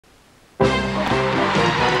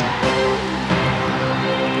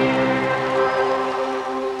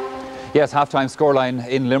Yes, half-time scoreline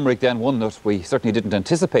in Limerick then, one that we certainly didn't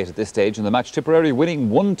anticipate at this stage in the match. Tipperary winning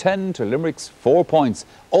 110 to Limerick's 4 points.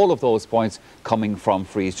 All of those points coming from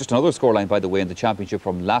frees. Just another scoreline, by the way, in the championship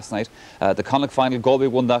from last night. The Conal final, Galway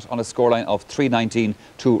won that on a scoreline of 3-19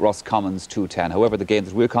 to Roscommon's 2-10. However, the game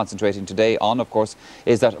that we're concentrating today on, of course,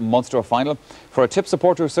 is that Munster final. For a Tip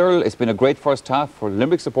supporter, Cyril, it's been a great first half. For a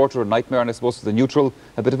Limerick supporter, a nightmare, and I suppose for the neutral,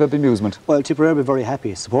 a bit of a bemusement. Well, Tipperary were very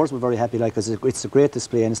happy. Supporters were very happy, like, because it's a great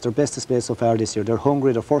display, and it's their best display so far this year. They're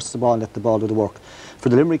hungry, they're first to the ball and let the ball do the work. For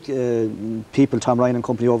the Limerick people, Tom Ryan and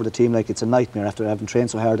company over the team, like, it's a nightmare after having trained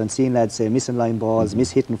so hard and seeing lads say missing line balls,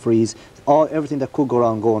 miss-hitting frees, everything that could go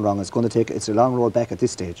wrong going wrong. It's a long road back at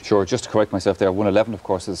this stage. Sure, just to correct myself there, 111 of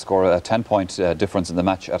course is the score, a 10-point difference in the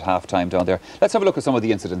match at half-time down there. Let's have a look at some of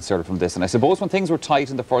the incidents, Cyril, from this. And I suppose when things were tight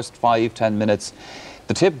in the first 5-10 minutes,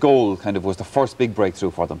 the Tip goal kind of was the first big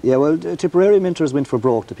breakthrough for them. Yeah, well, Tipperary Minters went for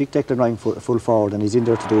broke. They picked Declan Ryan full forward, and he's in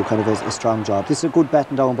there to do kind of a strong job. This is a good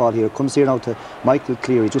batting down ball here. Comes here now to Michael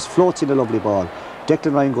Cleary, just floats in a lovely ball.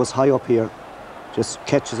 Declan Ryan goes high up here, just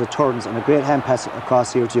catches it, turns, and a great hand pass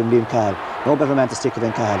across here to young Liam Cahill. No better man to stick it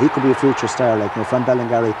than Cahill. He could be a future star, like, you know, from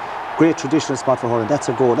Ballingarry. Great traditional spot for hurling. That's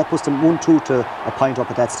a goal. That puts them 1-2 to a point up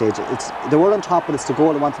at that stage. They were on top, but it's the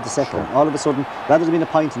goal they wanted the second. Sure. All of a sudden, rather than being a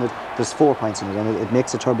point in it, there's 4 points in it, and it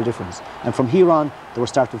makes a terrible difference. And from here on, they were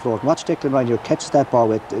starting to float. Watch Declan Ryan here, catches that ball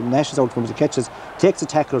with Nash is out from it, catches, takes a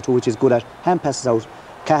tackle or two, which is good at, hand passes out.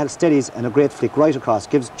 Cahill steadies and a great flick right across,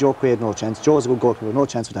 gives Joe Quaid no chance. Joe's a good goalkeeper, no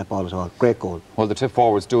chance with that ball at all. Great goal. Well, the Tip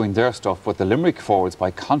forwards doing their stuff, but the Limerick forwards,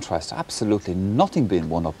 by contrast, absolutely nothing being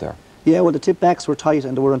won up there. Yeah, well, the Tip backs were tight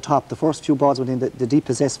and they were on top. The first few balls went in, the deep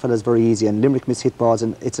possessed fellas very easy, and Limerick missed hit balls,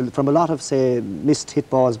 and it's from a lot of, say, missed hit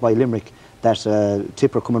balls by Limerick that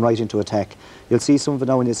Tip are coming right into attack. You'll see some of it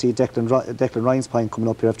now when you see Declan Ryan's point coming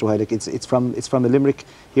up here after a while. Like, it's from a Limerick.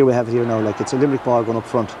 Here we have it here now. Like, it's a Limerick ball going up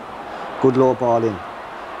front. Good low ball in.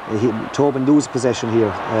 Tobin loses possession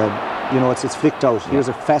here. You know, it's flicked out. Here's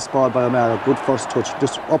a fast ball by O'Mara, good first touch,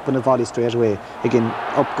 just up in a volley straight away. Again,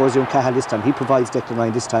 up goes young Cahill this time. He provides Declan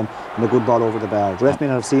Ryan this time, and a good ball over the bar. The ref may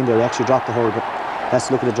not have seen there, he actually dropped the hurl, but that's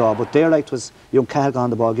the look at the draw. But there, like, was young Cahill got on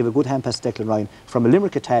the ball, give a good hand pass to Declan Ryan. From a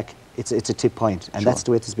Limerick attack, it's a Tip point, and that's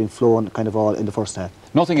the way it's been flowing kind of all in the first half.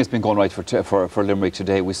 Nothing has been going right for Limerick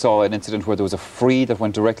today. We saw an incident where there was a free that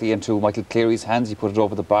went directly into Michael Cleary's hands. He put it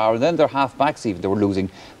over the bar, and then their half-backs even, they were losing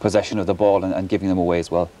possession of the ball and giving them away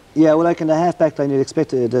as well. Yeah, well, like in the half-back line, you'd expect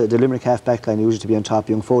the Limerick half-back line usually to be on top.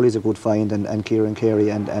 Young Foley's a good find, and Ciaran, Carey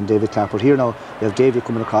and David Clarke. But here now, you have Davy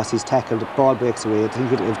coming across, he's tackled, the ball breaks away. I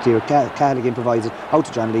think if clear, Cahill again provides it out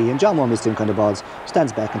to John Leahy, and John won't miss them kind of balls,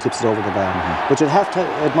 stands back and tips it over the bar. But you'd have to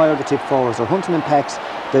admire the Tip forwards. They're hunting in packs.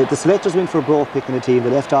 The selectors went for a broke pick in the team. They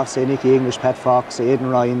left off, say, Nicky English, Pat Fox, Aidan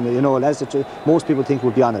Ryan, you know, lads that most people think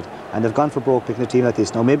would be on it. And they've gone for broke pick in a team like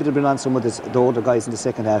this. Now, maybe they've been on some of the older guys in the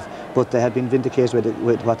second half, but they have been vindicated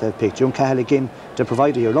with what they've picked. Young Cahill again, the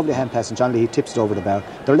provider here, lovely hand pass, and John Leahy tips it over the bar.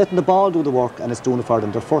 They're letting the ball do the work, and it's doing it for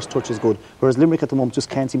them. Their first touch is good, whereas Limerick at the moment just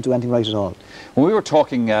can't seem to do anything right at all. When we were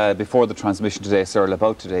talking before the transmission today, Cyril,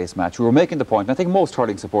 about today's match, we were making the point, and I think most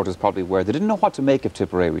hurling supporters probably were, they didn't know what to make of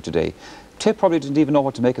Tipperary today. Tip probably didn't even know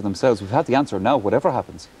what to make of themselves. We've had the answer now, whatever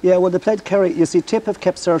happens. Yeah, well, they played Carey. You see, Tip have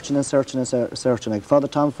kept searching and searching and searching. Like Father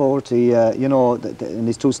Tom Fogarty, you know, and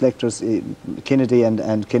his two selectors, Kennedy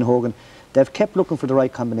and Ken Hogan, they've kept looking for the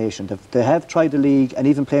right combination. They have tried the league, and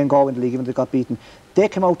even playing Galway in the league, even though they got beaten. They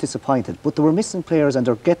came out disappointed, but they were missing players, and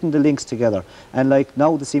they're getting the links together. And like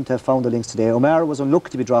now, they seem to have found the links today. O'Mara was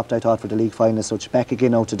unlucky to be dropped, I thought, for the league final as such. Back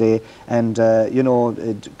again now today, and you know,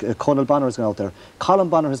 Conal Bonnar has gone out there. Colm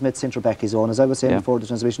Bonnar has made centre back his own, as I was saying before the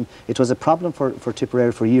transmission. It was a problem for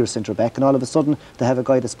Tipperary for years, centre back, and all of a sudden they have a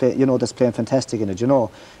guy that's that's playing fantastic in it, you know.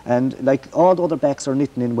 And like all the other backs are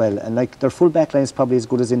knitting in well, and like their full back line is probably as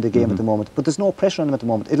good as in the game at the moment. But there's no pressure on them at the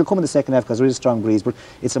moment. It'll come in the second half because there is a strong breeze, but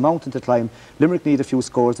it's a mountain to climb. Limerick need a few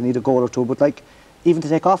scores, they need a goal or two, but like even to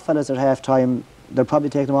take off fellas at half time, they'll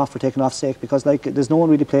probably take them off for taking off sake, because like there's no one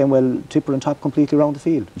really playing well. Tipper and top completely around the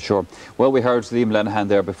field. Sure. Well, we heard Liam Lenihan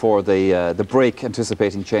there before the break,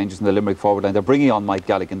 anticipating changes in the Limerick forward line. They're bringing on Mike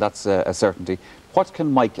Gaelic, and that's a certainty. What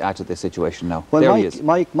can Mike add to this situation now? Well, there he is.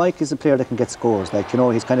 Mike is a player that can get scores. Like, you know,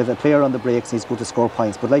 he's kind of a player on the breaks, and he's good to score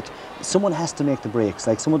points. But like, someone has to make the breaks.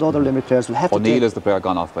 Like some of the other Limerick players will have to. O'Neill is the player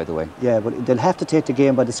gone off, by the way. Yeah, but they'll have to take the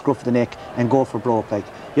game by the scruff of the neck and go for broke. Like,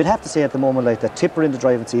 you'd have to say at the moment, like, that Tipper in the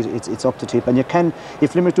driving seat, it's up to Tip. And you can,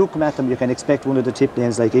 if Limerick do come at them, you can expect one of the Tip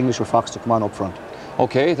lanes like English or Fox to come on up front.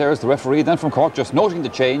 OK, there's the referee then from Cork, just noting the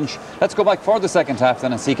change. Let's go back for the second half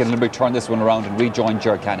then and see can Limerick turn this one around and rejoin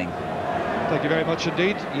Ger Canning. Thank you very much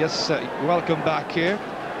indeed. Yes, welcome back here.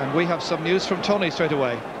 And we have some news from Tony straight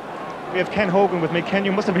away. we have Ken Hogan with me. Ken,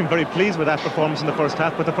 you must have been very pleased with that performance in the first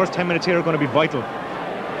half, but the first 10 minutes here are going to be vital.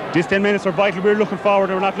 These 10 minutes are vital. We're looking forward,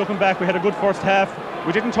 we're not looking back. We had a good first half.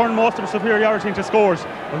 We didn't turn most of the superiority into scores,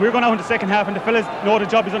 but we're going out in the second half, and the fellas know the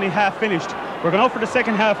job is only half finished. We're going out for the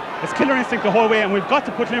second half. It's killer instinct the whole way, and we've got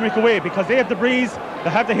to put Limerick away because they have the breeze, they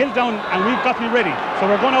have the hill down, and we've got to be ready. So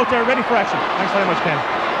we're going out there ready for action. Thanks very much, Ken.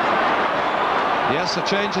 Yes, a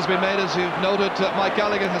change has been made, as you've noted. Mike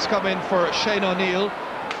Gallagher has come in for Shane O'Neill,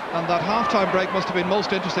 and that half-time break must have been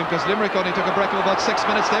most interesting because Limerick only took a break of about 6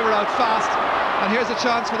 minutes. They were out fast, and here's a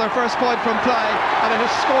chance for their first point from play, and it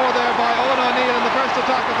is scored there by Owen O'Neill in the first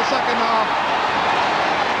attack of the second half.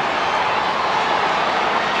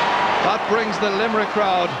 That brings the Limerick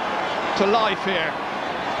crowd to life here.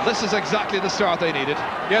 This is exactly the start they needed.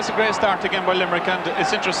 Yes, a great start again by Limerick, and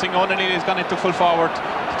it's interesting, Owen O'Neill has gone into full forward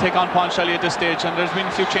to take on Paudge Shelly at this stage, and there's been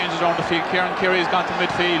a few changes around the field. Carey has gone to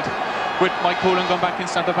midfield with Mike Houlihan going back in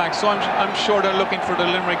centre back, so I'm sure they're looking for the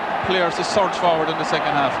Limerick players to surge forward in the second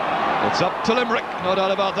half. It's up to Limerick, no doubt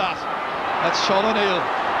about that. That's Sean O'Neill.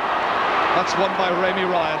 That's won by Remi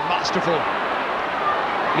Ryan, masterful.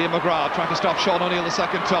 Liam McGrath trying to stop Sean O'Neill the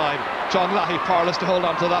second time. John Leahy powerless to hold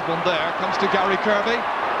on to that one there. Comes to Gary Kirby,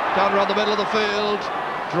 down around the middle of the field,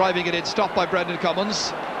 driving it in, stopped by Brendan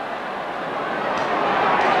Cummins.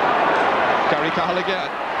 Gary Cahill again,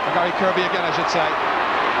 or Gary Kirby again I should say.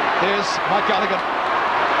 Here's Mike Gallagher.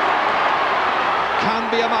 Can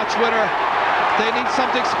be a match winner. They need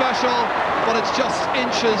something special, but it's just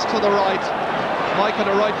inches to the right. Mike had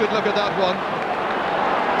a right good look at that one.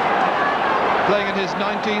 Playing in his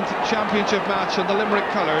 19th championship match in the Limerick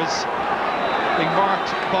colours, being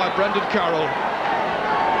marked by Brendan Carroll.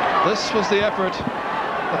 This was the effort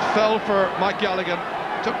that fell for Mike Gallagher.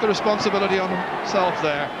 Took the responsibility on himself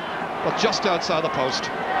there, but just outside the post.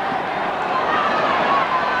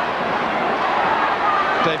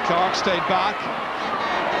 Dave Clarke stayed back.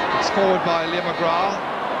 It's forward by Liam McGrath.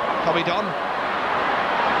 Tommy Dunn.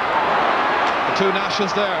 The two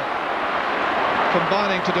Nashes there,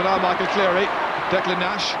 combining to deny Michael Cleary. Declan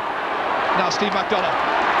Nash. Now Steve McDonagh.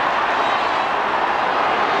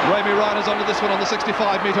 Remi Ryan is under this one on the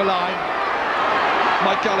 65-metre line.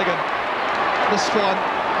 Mike Gallagher. This one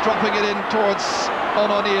dropping it in towards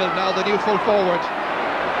Owen O'Neill, now the new full forward.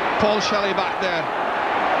 Paul Shelly back there.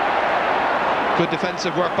 Good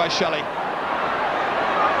defensive work by Shelly.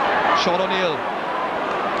 Sean O'Neill.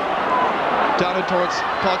 Down in towards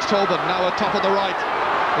Paudge Tobin, now at top of the right.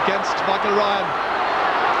 Against Michael Ryan.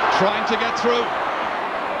 Trying to get through.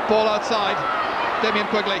 Ball outside. Damien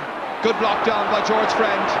Quigley. Good block down by George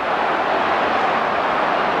Friend.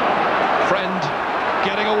 Friend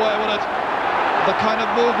getting away with it. The kind of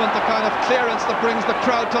movement, the kind of clearance that brings the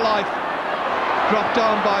crowd to life. Dropped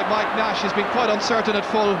down by Mike Nash. He's been quite uncertain at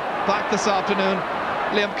full back this afternoon.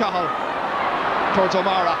 Liam Cahill towards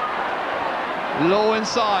O'Mara. Low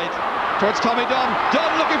inside towards Tommy Dunn.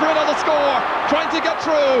 Dunn looking for another score, trying to get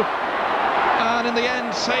through, and in the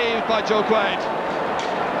end saved by Joe Quaid.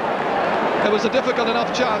 It was a difficult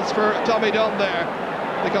enough chance for Tommy Dunn there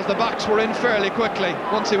because the backs were in fairly quickly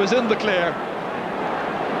once he was in the clear.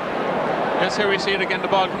 Yes, here we see it again, the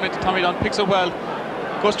ball coming into Tommy Dunn, picks it well,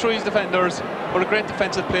 goes through his defenders, but a great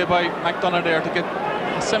defensive play by McDonagh there to get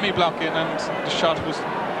a semi-block in, and the shot was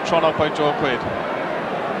thrown out by Joe Quaid.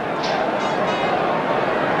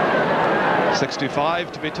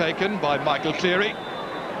 65 to be taken by Michael Cleary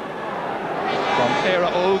from Éire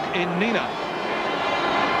Óg in Nina.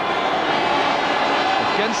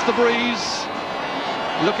 Against the breeze,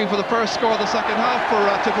 looking for the first score of the second half for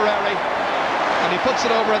Tipperary, and he puts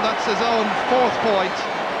it over, and that's his own fourth point.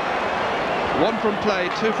 One from play,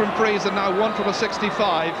 two from frees, and now one from a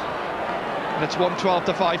 65, and it's 112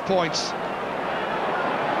 to 5 points.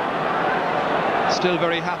 Still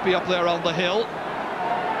very happy up there on the hill.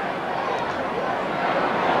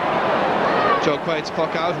 Joe Quaid's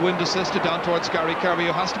puck out, wind assisted down towards Gary Kirby,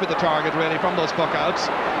 who has to be the target really from those puck outs.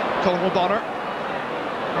 Conal Bonnar.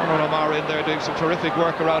 Conor O'Mara in there doing some terrific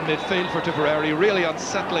work around midfield for Tipperary, really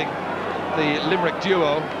unsettling the Limerick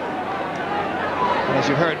duo. And as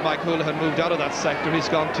you heard, Mike Houlihan moved out of that sector. He's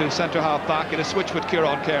gone to centre half back in a switch with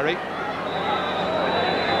Ciaran Carey.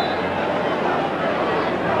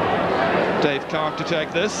 Dave Clarke to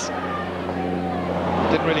take this.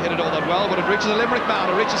 Didn't really hit it all that well, but it reaches a Limerick man.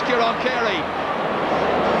 It reaches Ciaran Carey.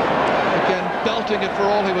 Again, belting it for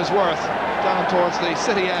all he was worth down towards the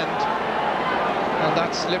city end. And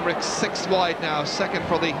that's Limerick 6 wide now, second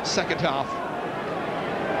for the second half.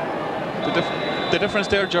 The difference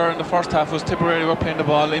there during the first half was Tipperary were playing the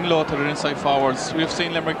ball in low to their inside forwards. We've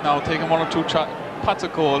seen Limerick now taking one or two pots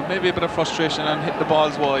of goal, maybe a bit of frustration, and hit the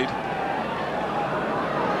balls wide.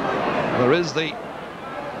 There is the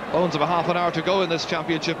bones of a half an hour to go in this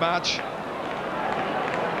championship match.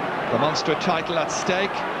 The Munster title at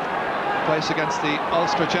stake. Place against the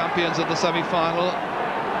Ulster champions in the semi-final.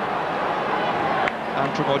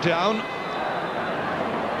 Antrim go down.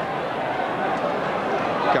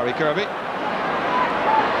 Gary Kirby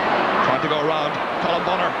trying to go around. Colm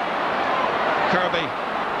Bonnar. Kirby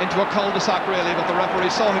into a cul-de-sac really, but the referee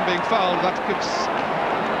saw him being fouled. That gives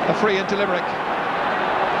a free into Limerick.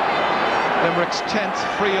 Limerick's 10th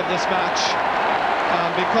free of this match, and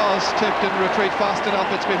because Tip didn't retreat fast enough,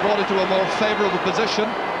 it's been brought into a more favourable position.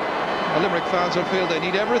 The Limerick fans will feel they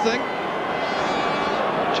need everything.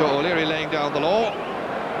 Joe O'Leary laying down the law.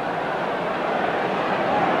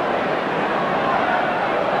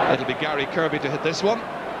 It'll be Gary Kirby to hit this one,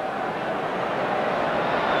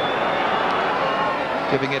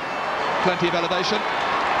 giving it plenty of elevation,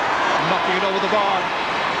 knocking it over the bar.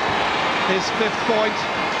 His 5th point.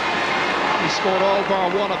 He scored all bar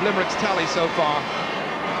one of Limerick's tally so far.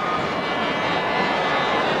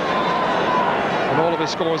 And all of his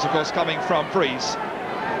scores, of course, coming from frees.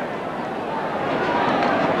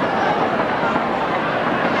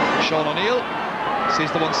 Sean O'Neill sees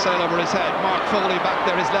the one sail over his head. Mark Foley back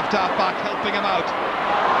there, his left half back, helping him out.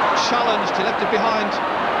 Challenged, he left it behind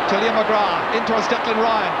to Liam McGrath, in towards Declan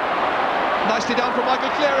Ryan. Nicely down from Michael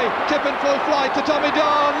Cleary, tip in full flight to Tommy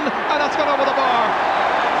Dunn, and that's gone over the bar.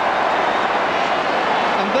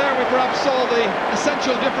 And there we perhaps saw the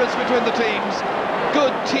essential difference between the teams.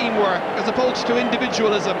 Good teamwork as opposed to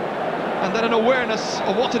individualism, and then an awareness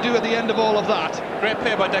of what to do at the end of all of that. Great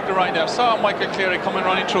play by Declan Ryan there. Saw Michael Cleary coming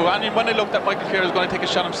running through, and when they looked at Michael Cleary was going to take a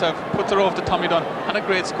shot himself, puts it over to Tommy Dunn, and a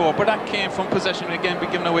great score. But that came from possession, again be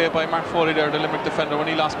given away by Mark Foley there, the Limerick defender, when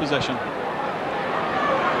he lost possession.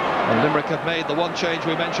 And Limerick have made the one change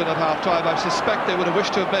we mentioned at half-time. I suspect they would have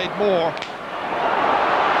wished to have made more.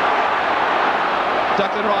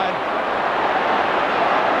 Declan Ryan.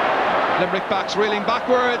 Limerick backs reeling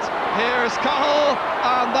backwards. Here's Conal,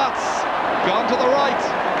 and that's gone to the right.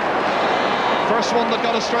 First one that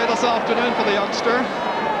got astray this afternoon for the youngster.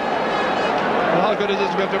 Well, how good it is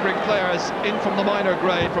to be able to bring players in from the minor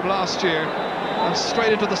grade from last year and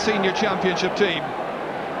straight into the senior championship team.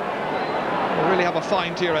 They really have a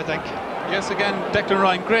fine tier, I think. Yes, again, Declan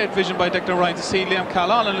Ryan, great vision by Declan Ryan to see Liam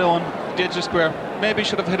Cahill on alone, the edge of the square. Maybe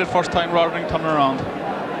should have hit it first time rather than turning around.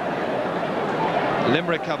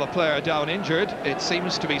 Limerick have a player down injured. It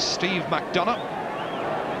seems to be Steve McDonagh.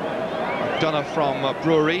 McDonagh from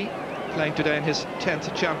Brewery, playing today in his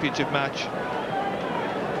 10th championship match.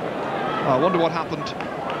 I wonder what happened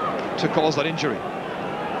to cause that injury.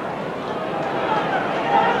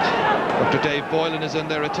 Dr. Dave Boylan is in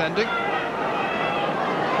there attending.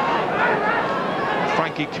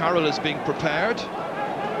 Frankie Carroll is being prepared,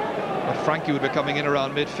 but Frankie would be coming in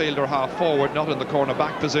around midfield or half forward, not in the corner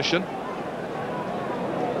back position.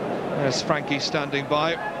 There's Frankie standing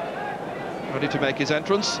by, ready to make his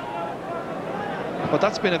entrance. But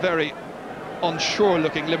that's been a very unsure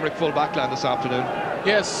looking Limerick full back line this afternoon.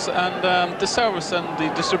 Yes, and the service and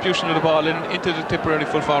the distribution of the ball into the Tipperary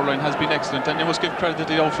full forward line has been excellent, and you must give credit to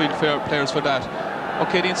the outfield players for that.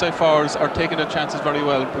 Okay, the inside forwards are taking their chances very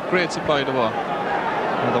well, but great supply of the ball.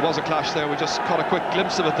 Well, there was a clash there, we just caught a quick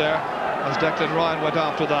glimpse of it there as Declan Ryan went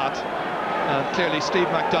after that, and clearly Steve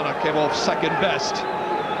McDonagh came off second best.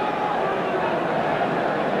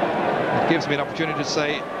 It gives me an opportunity to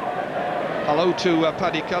say hello to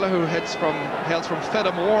Paddy Keller, who hails from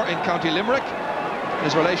Fedamore in County Limerick.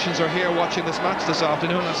 His relations are here watching this match this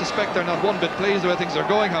afternoon. I suspect they're not one bit pleased the way things are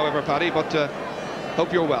going, however, Paddy, but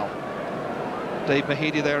hope you're well. Dave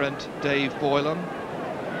Mahedy there and Dave Boylan.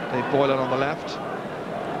 Dave Boylan on the left,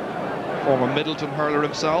 former Middleton hurler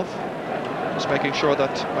himself, just making sure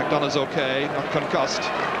that McDonagh's okay, not concussed.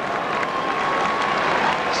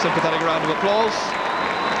 Sympathetic round of applause.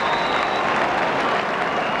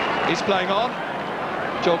 He's playing on.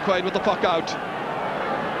 Joe Quaid with the puck out.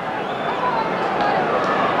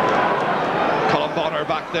 Colm Bonnar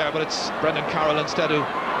back there, but it's Brendan Carroll instead who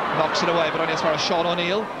knocks it away, but only as far as Sean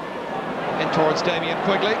O'Neill. In towards Damien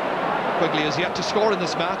Quigley. Quigley is yet to score in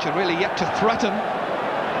this match and really yet to threaten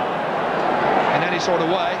in any sort of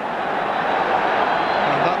way.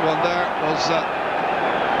 And that one there was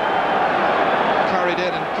carried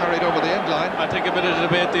in and carried over the end line. I think a bit of the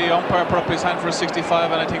debate, the umpire put up his hand for a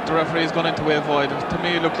 65, and I think the referee has gone into way void. To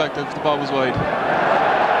me it looked like the ball was wide.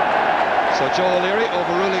 So Joe O'Leary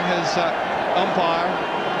overruling his umpire